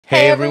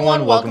Hey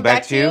everyone, welcome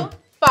back to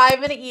 5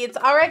 Minute Eats.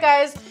 All right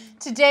guys,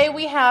 today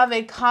we have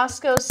a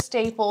Costco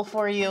staple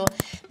for you.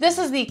 This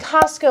is the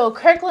Costco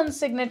Kirkland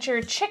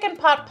signature chicken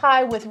pot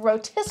pie with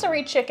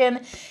rotisserie chicken.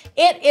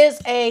 It is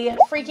a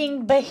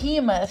freaking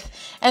behemoth,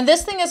 and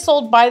this thing is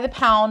sold by the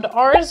pound.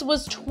 Ours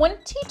was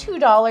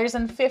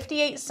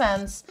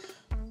 $22.58,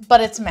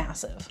 but it's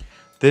massive.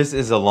 This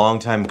is a long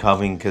time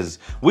coming because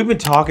we've been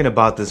talking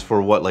about this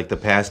for what, like the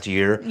past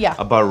year? Yeah.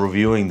 About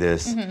reviewing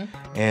this.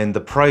 And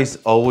the price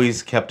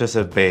always kept us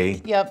at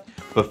bay. Yep.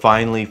 But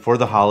finally, for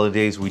the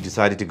holidays, we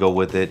decided to go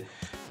with it.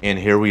 And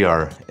here we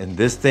are. And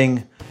this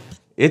thing,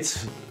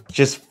 it's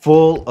just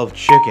full of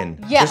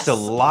chicken. Yes. Just a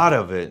lot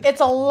of it.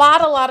 It's a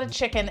lot of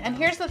chicken. And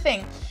here's the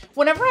thing.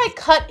 Whenever I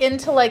cut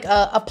into like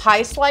a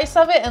pie slice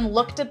of it and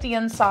looked at the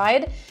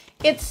inside,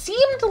 it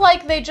seemed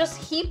like they just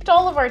heaped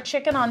all of our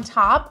chicken on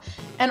top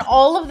and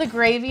all of the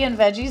gravy and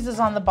veggies is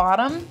on the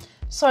bottom.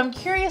 So I'm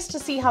curious to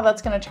see how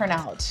that's gonna turn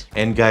out.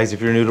 And guys,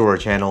 if you're new to our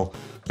channel,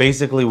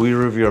 basically we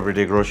review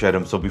everyday grocery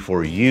items. So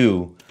before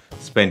you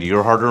spend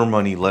your hard-earned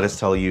money, let us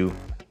tell you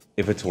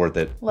if it's worth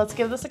it. Let's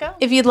give this a go.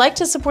 If you'd like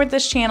to support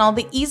this channel,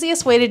 the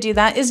easiest way to do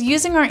that is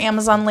using our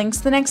Amazon links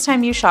the next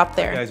time you shop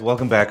there. Hey guys,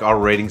 welcome back. Our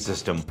rating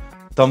system.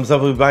 Thumbs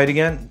up, we would buy it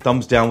again.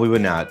 Thumbs down, we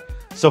would not.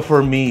 So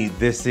for me,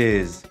 this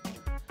is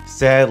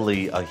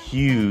sadly a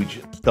huge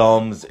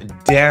thumbs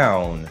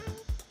down.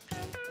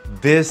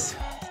 There's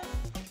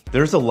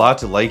a lot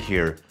to like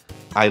here.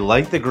 I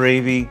like the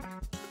gravy.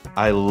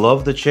 I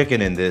love the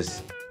chicken in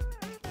this.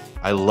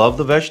 I love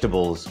the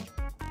vegetables,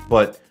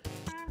 but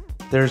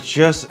there's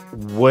just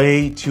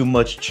way too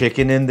much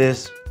chicken in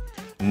this.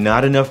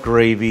 Not enough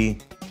gravy.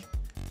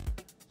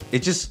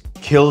 It just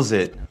kills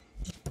it.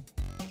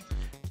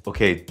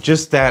 Okay,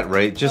 just that,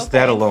 right? Just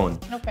that alone.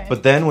 Okay.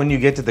 But then when you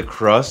get to the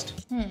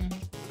crust,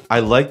 I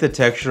like the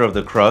texture of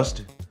the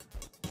crust.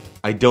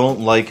 I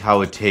don't like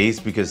how it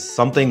tastes because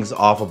something's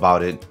off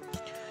about it.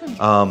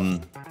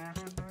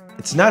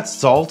 It's not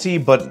salty,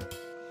 but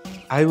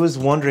I was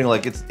wondering,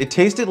 like, it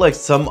tasted like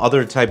some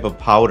other type of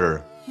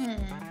powder.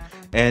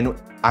 And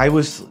I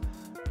was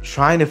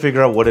trying to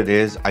figure out what it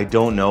is. I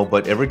don't know,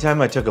 but every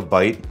time I took a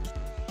bite,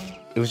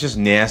 it was just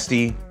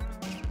nasty.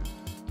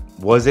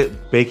 Was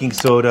it baking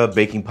soda,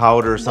 baking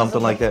powder, or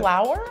something like that?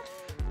 Flour?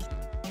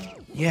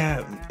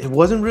 Yeah, it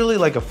wasn't really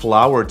like a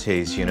flour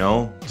taste, you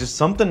know? Just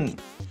something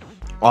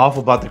off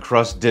about the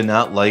crust. Did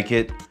not like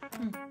it.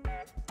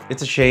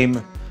 It's a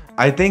shame.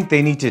 I think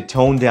they need to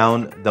tone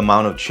down the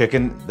amount of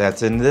chicken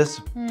that's in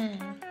this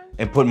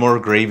and put more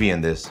gravy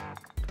in this.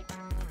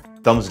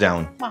 Thumbs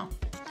down. Wow.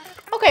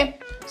 Okay,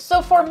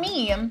 so for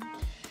me,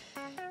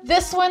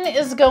 this one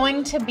is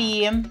going to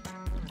be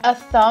a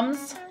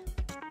thumbs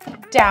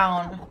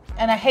down.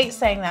 And I hate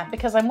saying that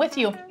because I'm with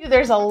you.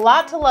 There's a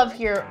lot to love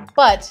here,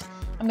 but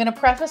I'm gonna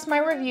preface my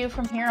review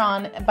from here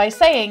on by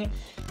saying,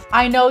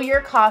 I know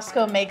your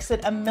Costco makes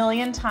it a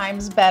million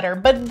times better,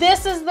 but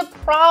this is the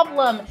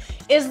problem,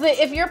 is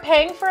that if you're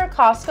paying for a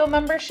Costco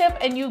membership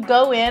and you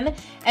go in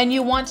and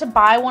you want to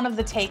buy one of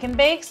the take and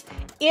bakes,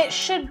 it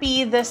should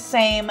be the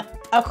same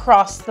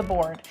across the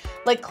board.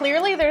 Like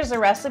clearly there's a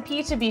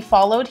recipe to be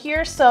followed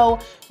here. So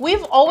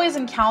we've always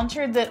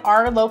encountered that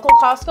our local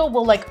Costco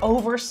will like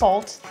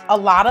oversalt a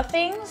lot of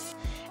things.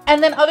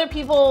 And then other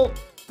people,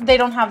 they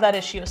don't have that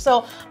issue.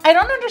 So I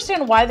don't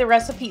understand why the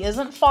recipe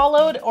isn't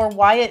followed or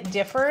why it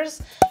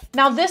differs.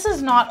 Now this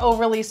is not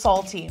overly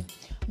salty,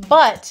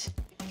 but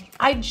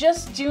I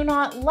just do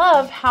not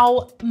love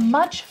how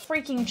much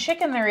freaking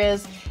chicken there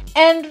is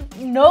and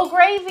no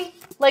gravy.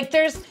 Like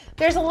there's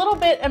a little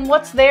bit, and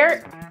what's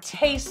there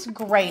tastes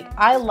great.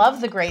 I love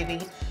the gravy.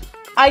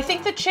 I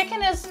think the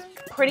chicken is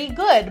pretty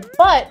good,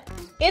 but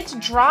it's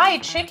dry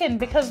chicken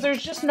because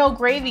there's just no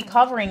gravy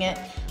covering it.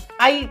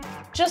 I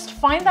just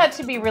find that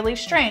to be really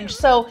strange.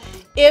 So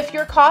if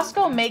your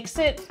Costco makes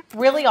it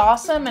really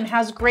awesome and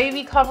has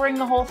gravy covering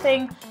the whole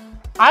thing,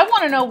 I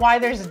want to know why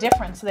there's a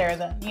difference there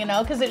then, you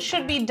know, because it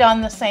should be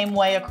done the same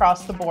way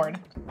across the board.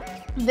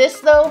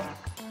 This though,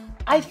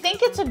 I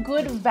think it's a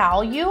good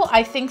value.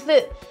 I think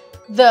that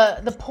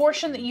the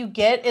portion that you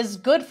get is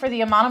good for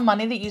the amount of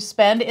money that you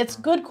spend. It's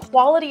good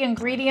quality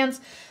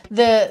ingredients.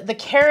 The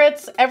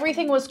carrots,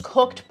 everything was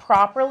cooked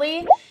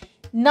properly.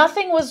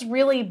 Nothing was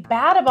really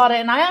bad about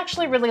it. And I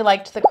actually really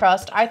liked the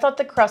crust. I thought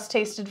the crust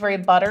tasted very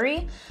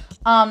buttery.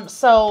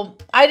 So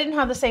I didn't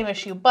have the same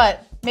issue,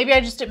 but maybe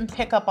I just didn't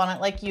pick up on it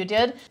like you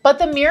did. But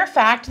the mere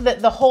fact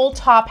that the whole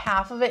top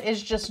half of it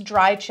is just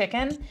dry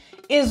chicken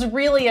is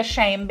really a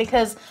shame,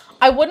 because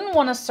I wouldn't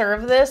want to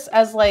serve this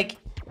as like,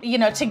 you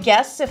know, to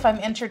guests if I'm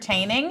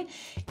entertaining.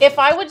 If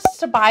I was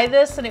to buy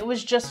this and it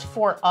was just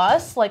for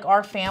us, like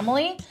our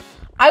family,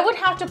 I would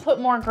have to put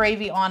more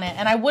gravy on it.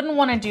 And I wouldn't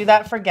want to do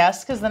that for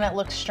guests because then it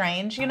looks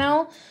strange, you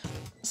know?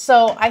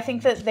 So I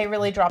think that they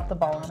really dropped the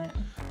ball on it.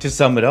 To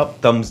sum it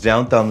up, thumbs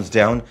down, thumbs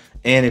down.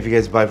 And if you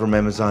guys buy from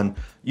Amazon,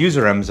 use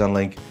our Amazon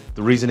link.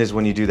 The reason is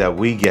when you do that,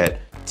 we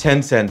get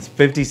 10 cents,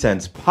 50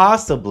 cents,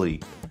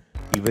 possibly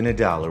even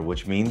 $1,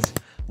 which means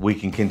we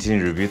can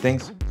continue to review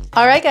things.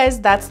 All right, guys,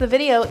 that's the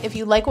video. If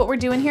you like what we're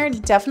doing here,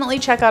 definitely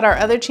check out our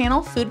other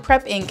channel, Food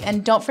Prep Inc.,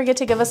 and don't forget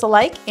to give us a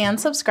like and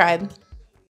subscribe.